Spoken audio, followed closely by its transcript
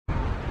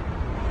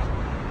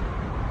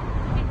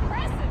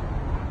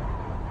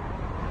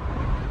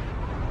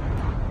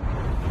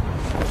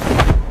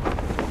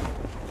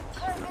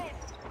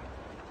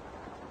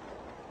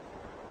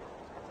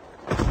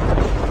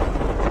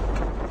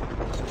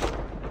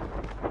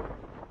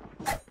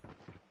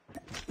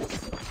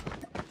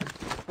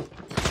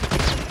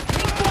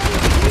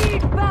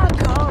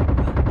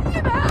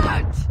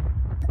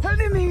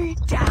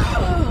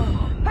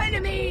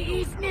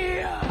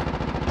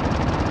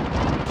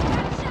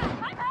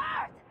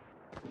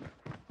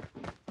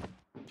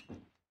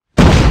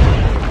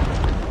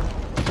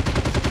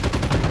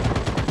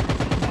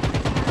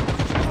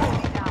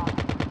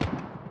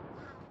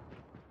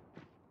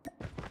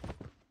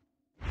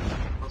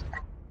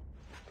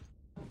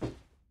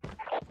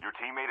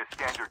to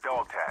scan your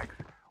dog tags.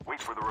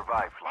 Wait for the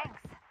revive flight.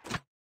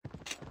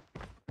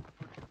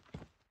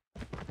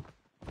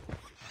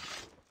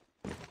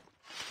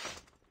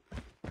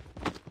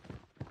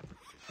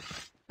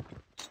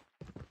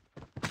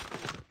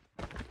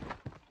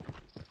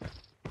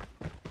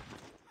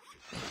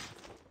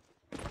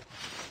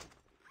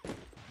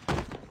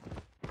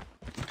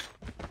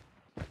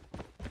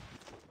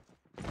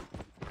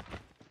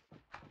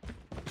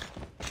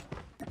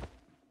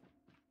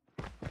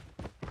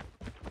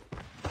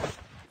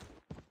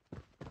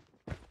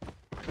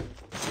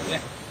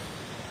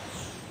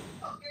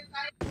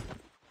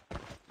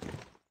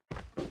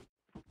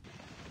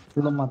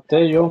 Lo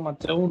maté yo,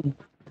 maté uno.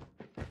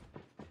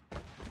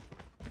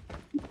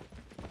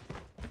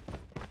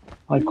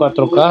 Hay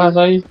 4 cajas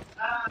ahí.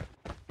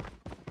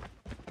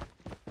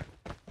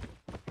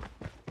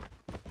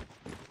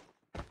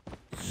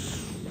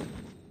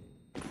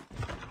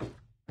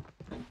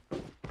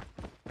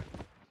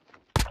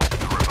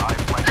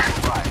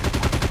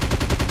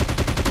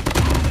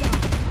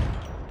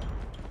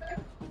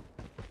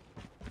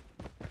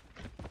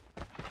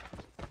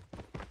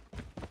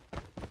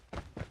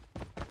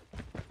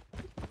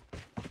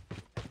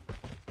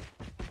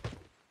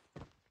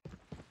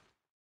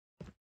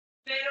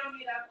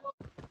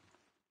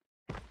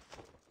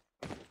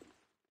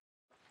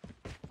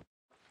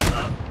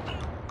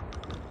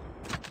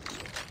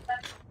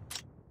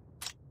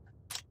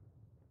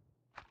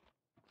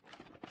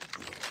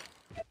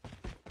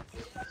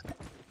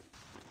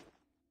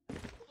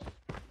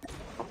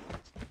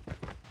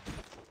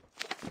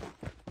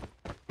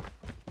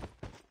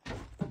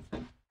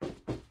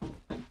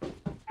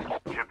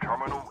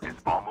 Terminal is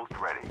almost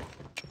ready.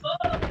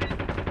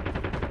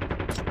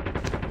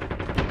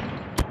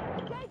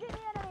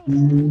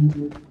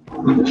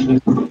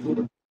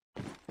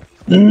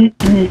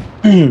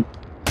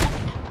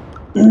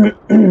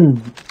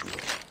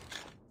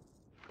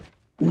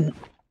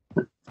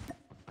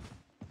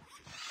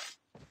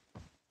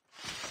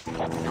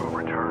 You've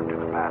returned to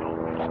the battle.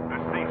 The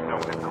safe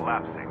zone is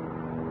collapsing.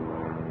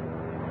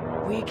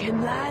 We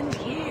can land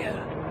here.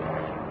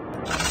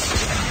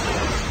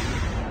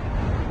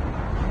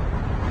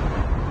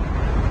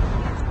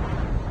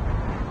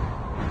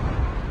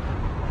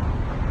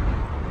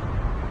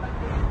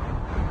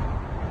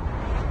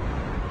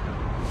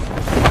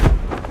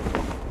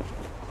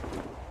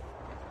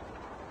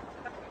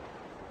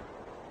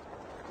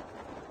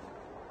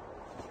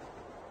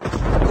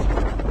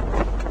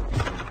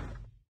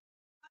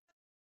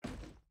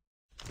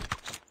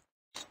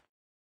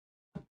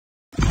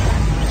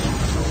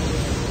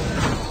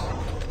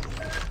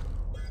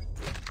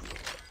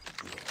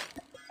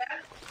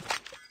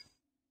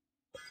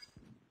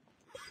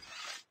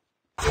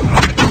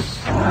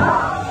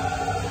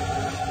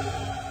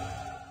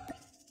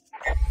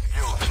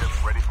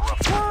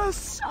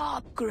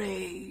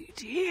 Upgrade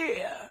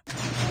here.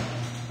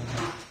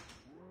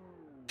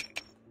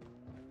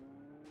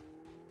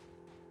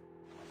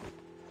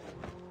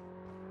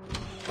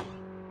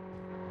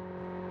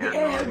 The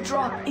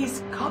airdrop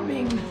is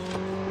coming.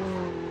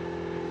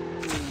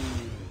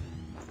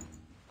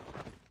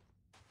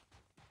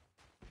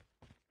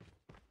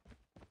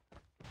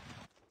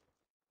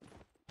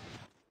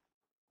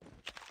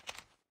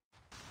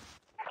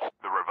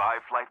 The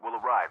revive flight will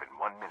arrive in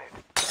 1 minute.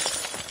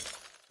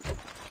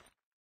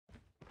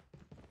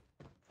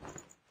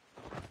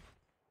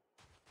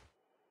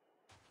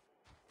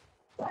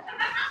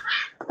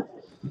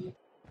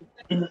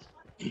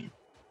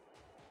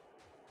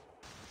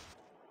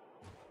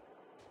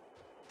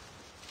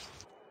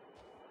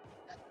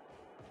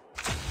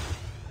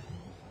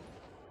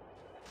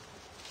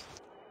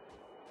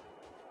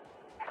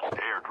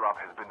 Airdrop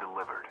has been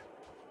delivered.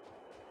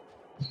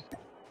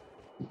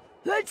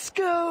 Let's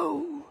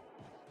go.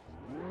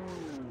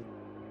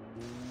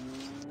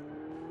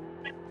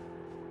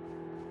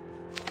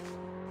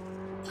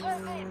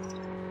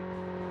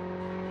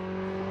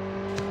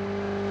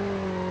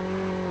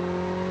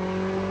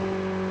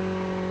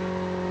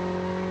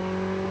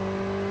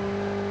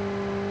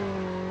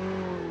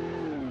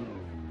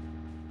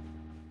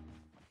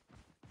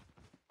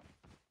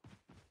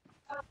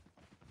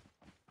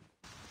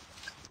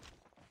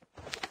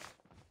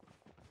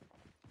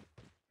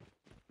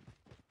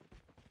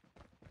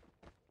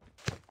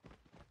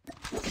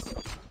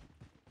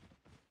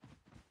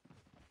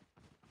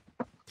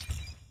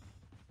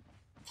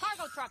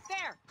 Cargo truck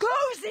there.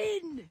 Goes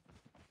in.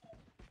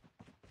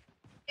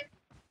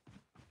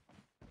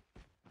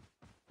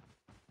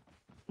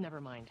 Never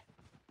mind.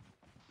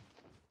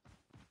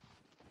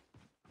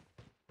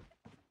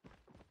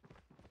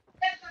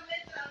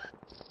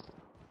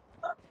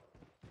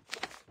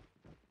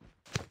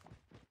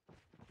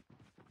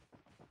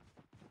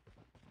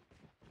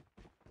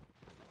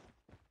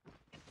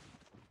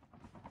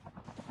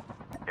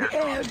 The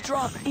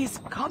airdrop is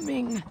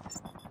coming.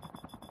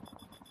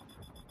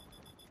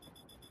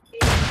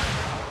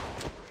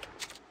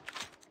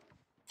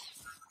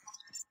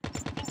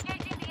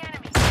 Engaging the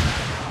enemy.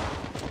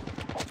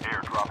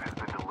 Airdrop has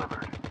been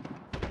delivered.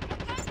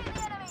 Engaging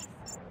the enemy.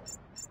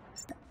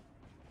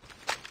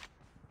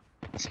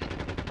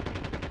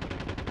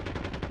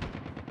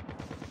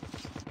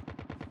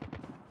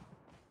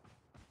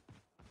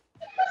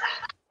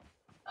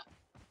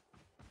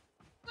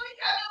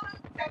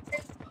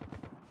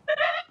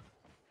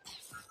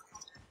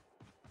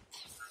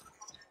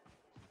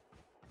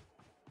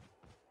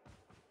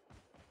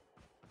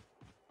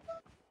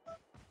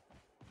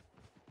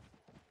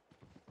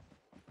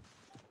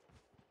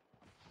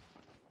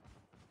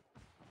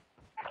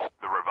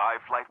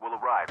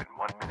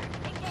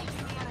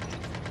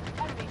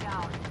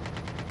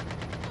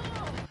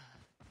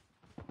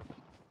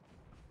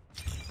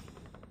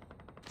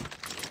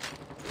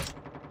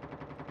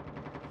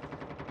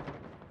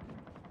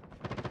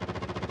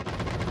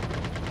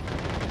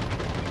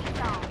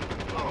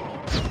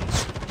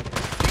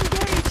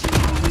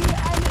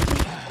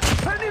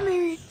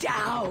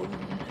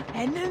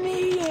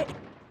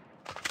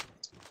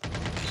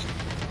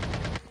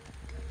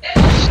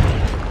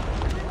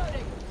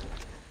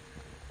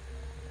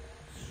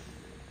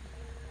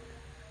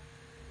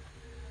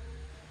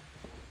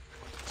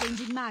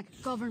 Changing mag.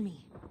 Cover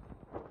me.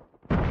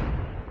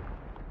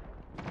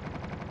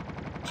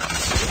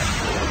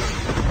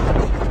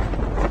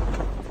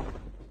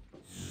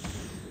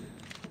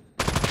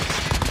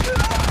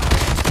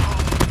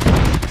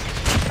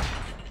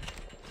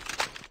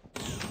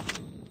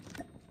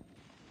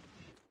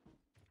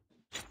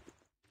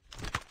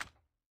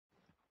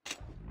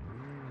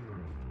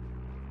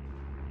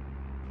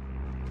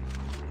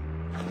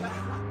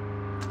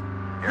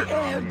 The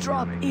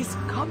airdrop is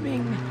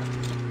coming.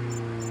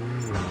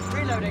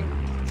 Reloading.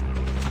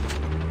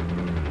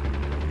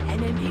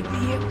 Enemy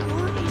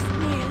vehicle is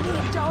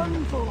nearly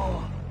done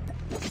for.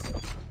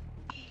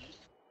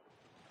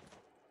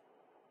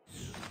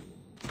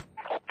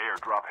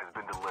 Airdrop has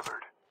been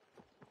delivered.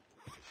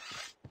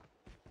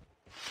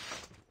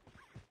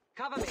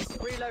 Cover me.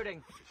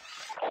 Reloading.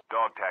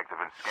 Dog tags have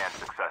been scanned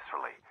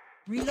successfully.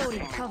 Reloading.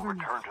 Team will Cover me.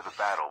 return to the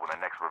battle when the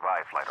next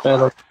revive flight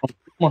Pero arrives.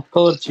 rompimos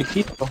todo el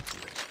chiquito.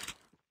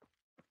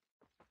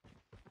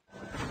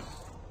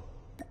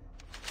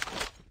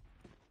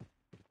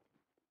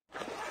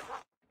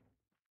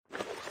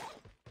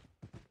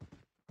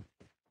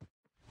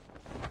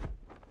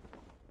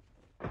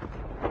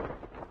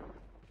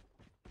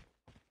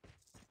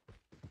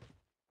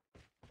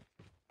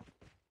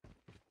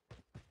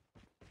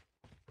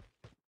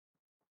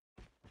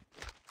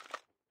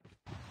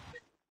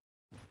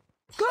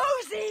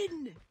 Goes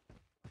in!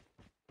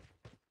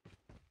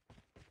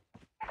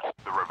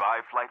 The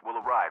revive flight will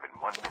arrive in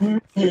 1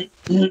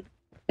 minute.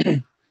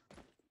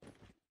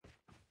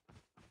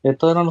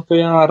 Estos eran los que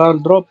habían agarrado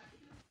el drop.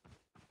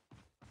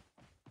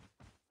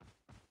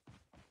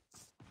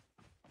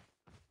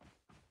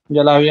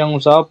 Ya la habían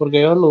usado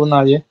porque yo lo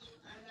nadie.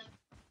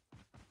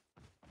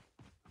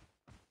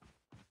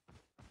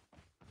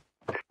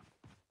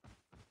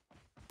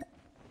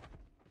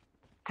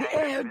 The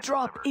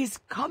airdrop is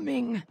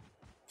coming.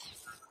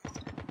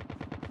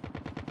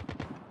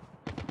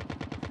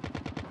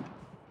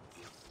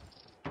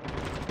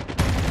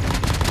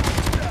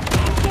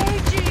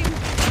 Engaging!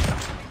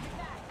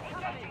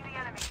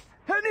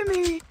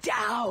 Enemy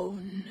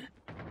down!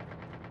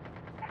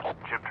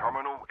 Chip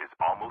terminal is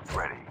almost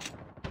ready.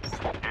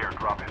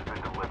 Airdrop has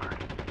been delivered.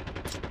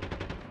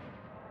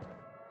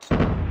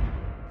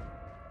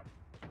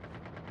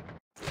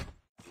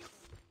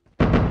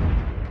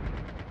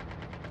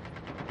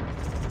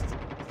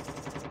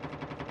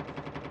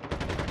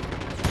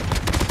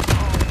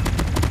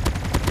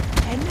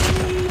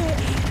 Enemy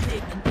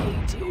eliminated.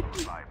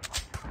 Revive.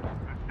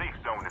 The safe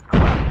zone is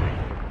collapsing.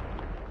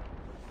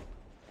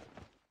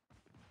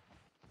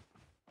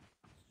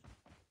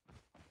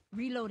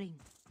 Reloading.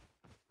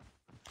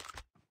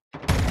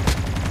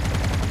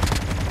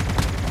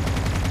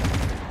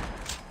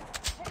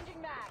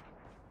 Changing mag.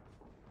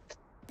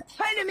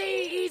 Enemy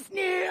is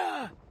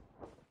near!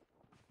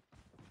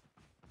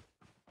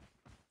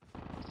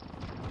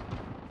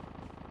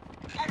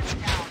 Enemy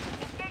down.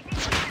 Engaging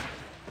enemy.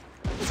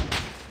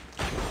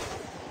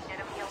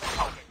 Enemy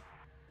eliminated.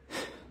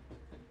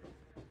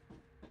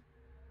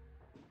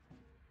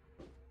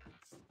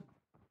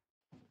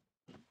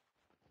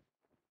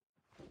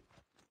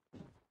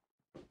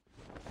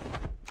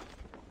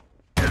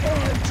 The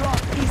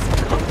airdrop is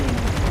coming.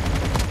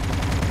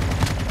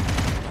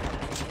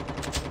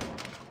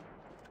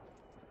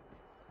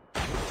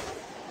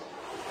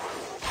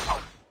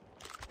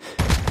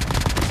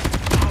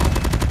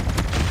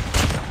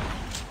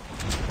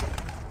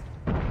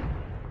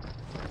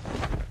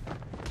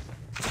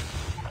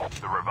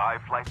 The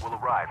revive flight will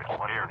arrive in 1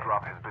 minute.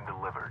 Airdrop has been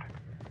delivered.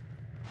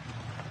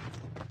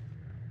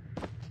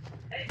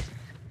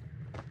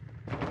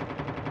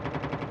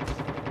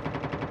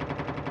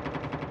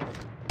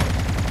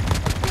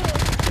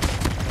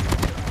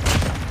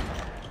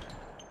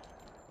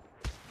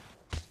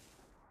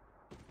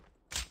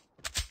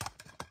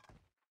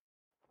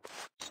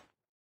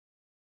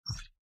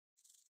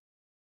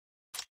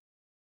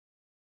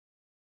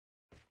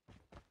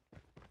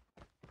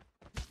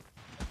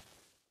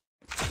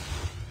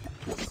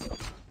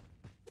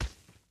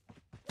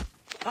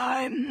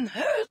 I'm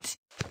hurt.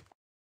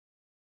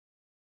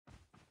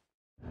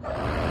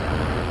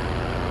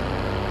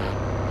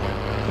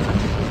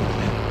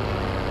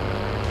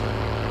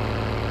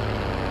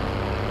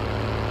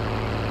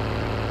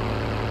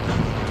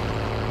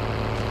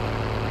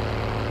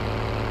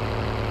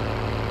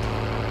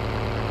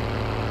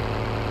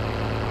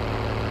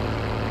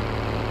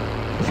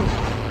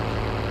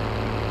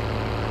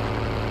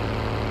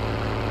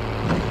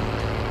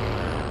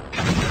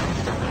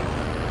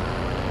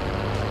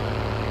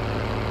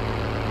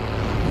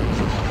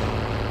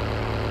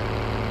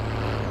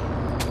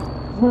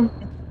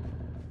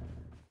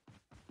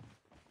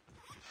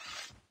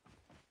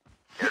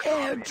 The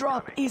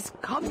airdrop is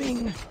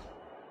coming.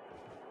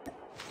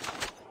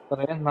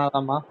 3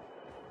 nada más.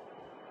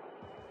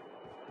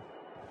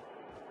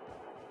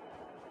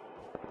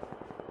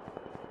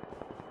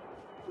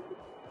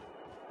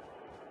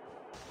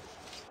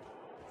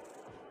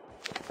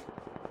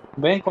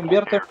 Ven,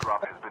 convierte.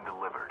 Airdrop has been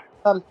delivered.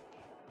 Tal.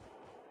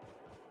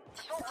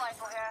 Assault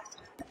rifle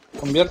here.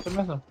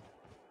 Conviérteme eso.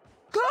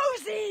 Go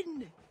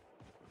in!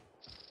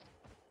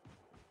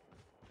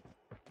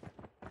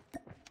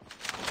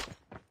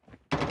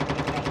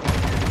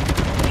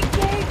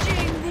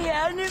 Engaging the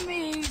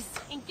enemies!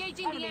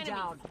 Engaging the enemy.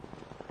 Down.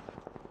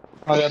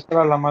 Allá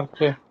atrás la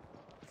marqué.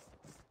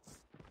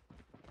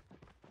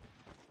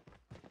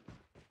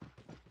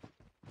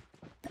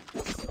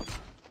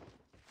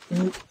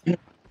 The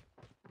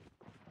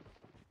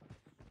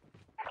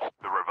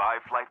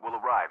revived flight will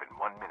arrive in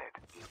 1 minute.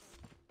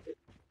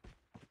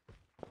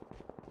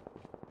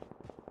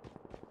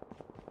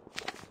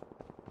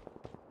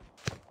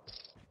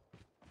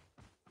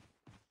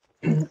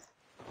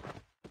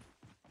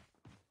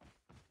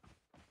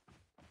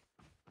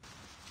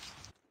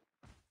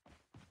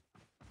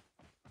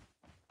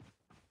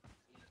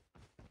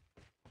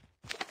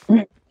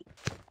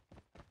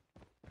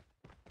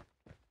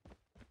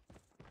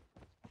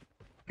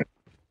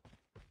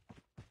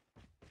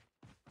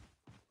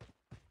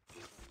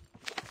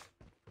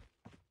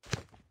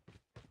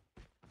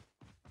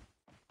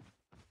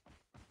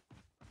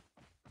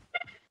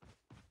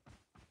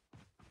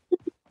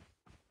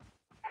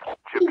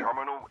 Chip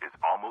terminal is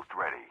almost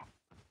ready.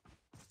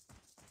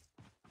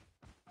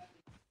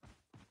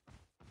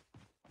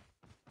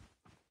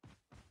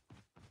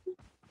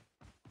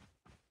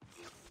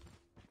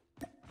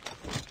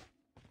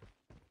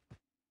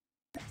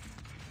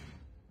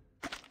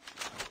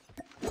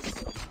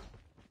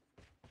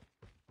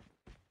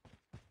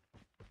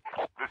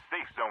 The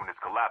safe zone is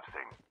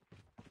collapsing.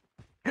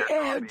 The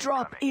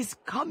airdrop is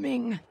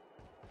coming!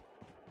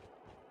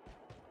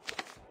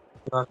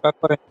 Por acá,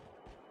 por ahí.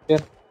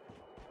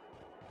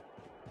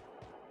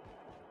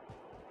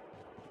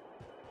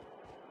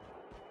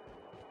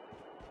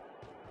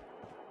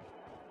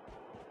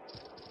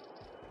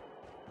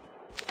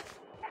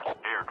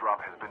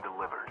 Airdrop has been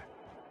delivered.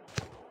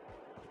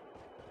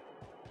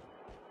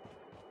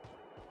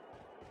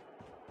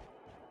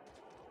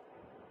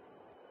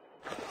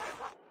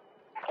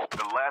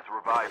 The last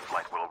revived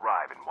flight will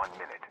arrive in 1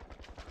 minute.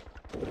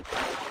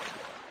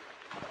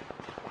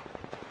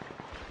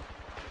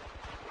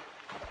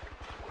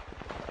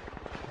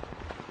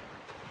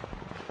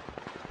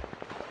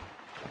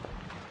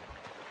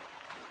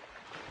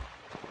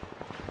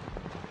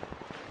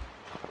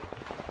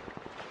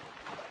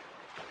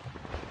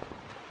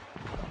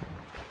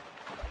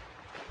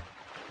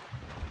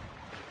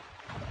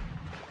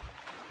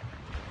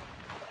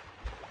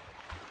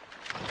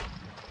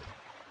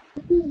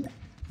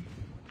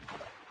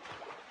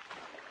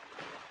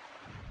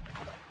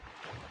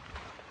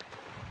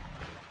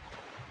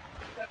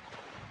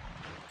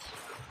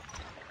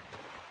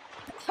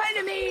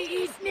 Enemy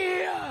is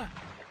near!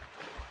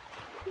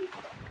 Engaging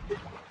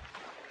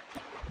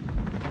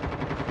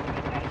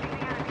the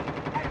enemy.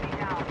 Enemy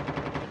down.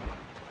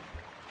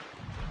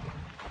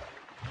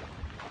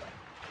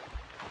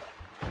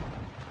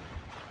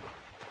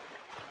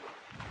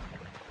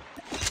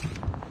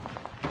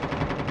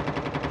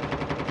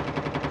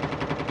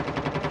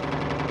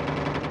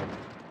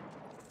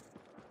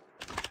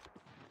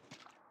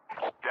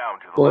 Down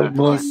to the Boy, last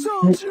boy.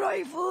 Assault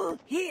rifle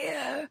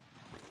here!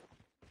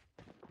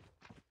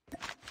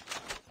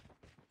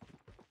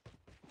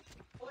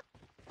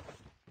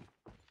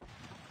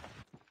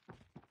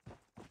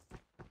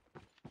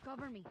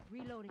 Cover me.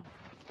 Reloading.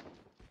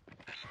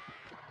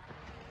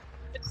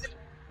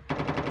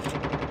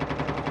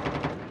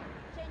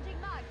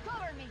 Changing mag.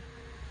 Cover me.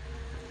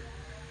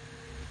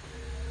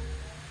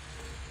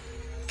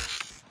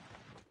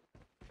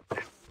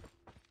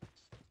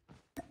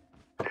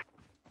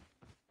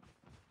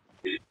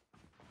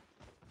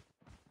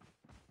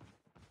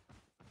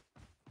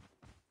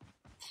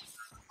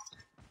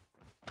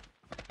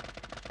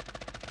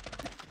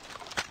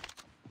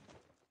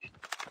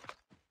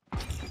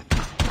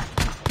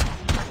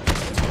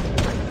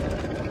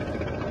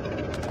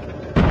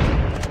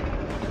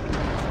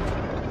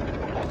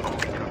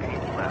 Only 2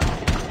 teams left.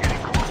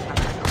 Getting close to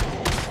victory.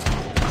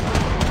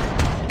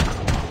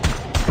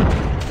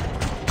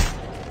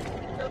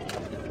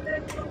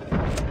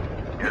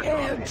 The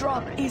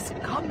airdrop is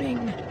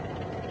coming!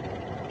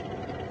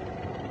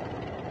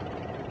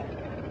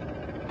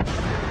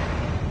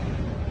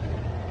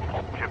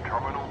 Chip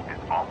terminal is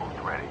almost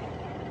ready.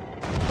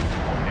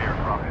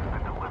 Airdrop has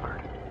been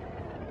delivered.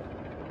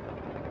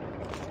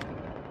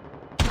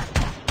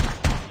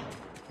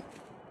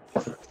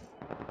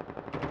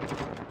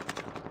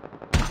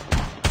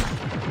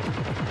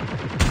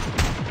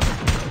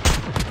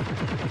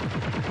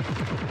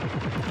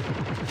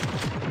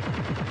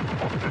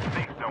 The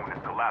safe zone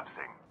is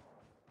collapsing.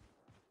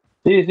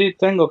 Sí, sí,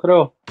 tengo,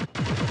 creo.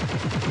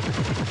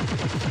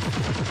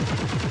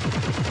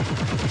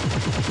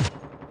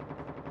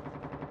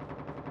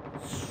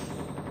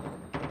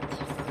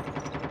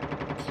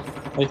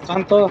 Ahí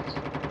están todos.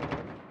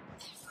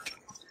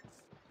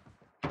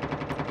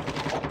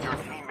 Your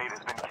teammate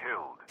has been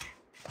killed.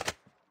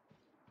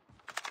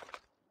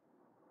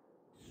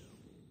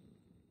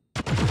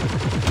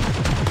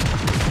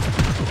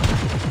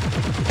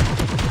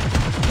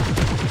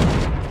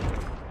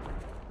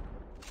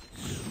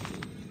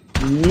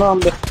 No,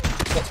 hombre,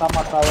 esa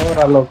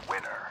matadora, loco.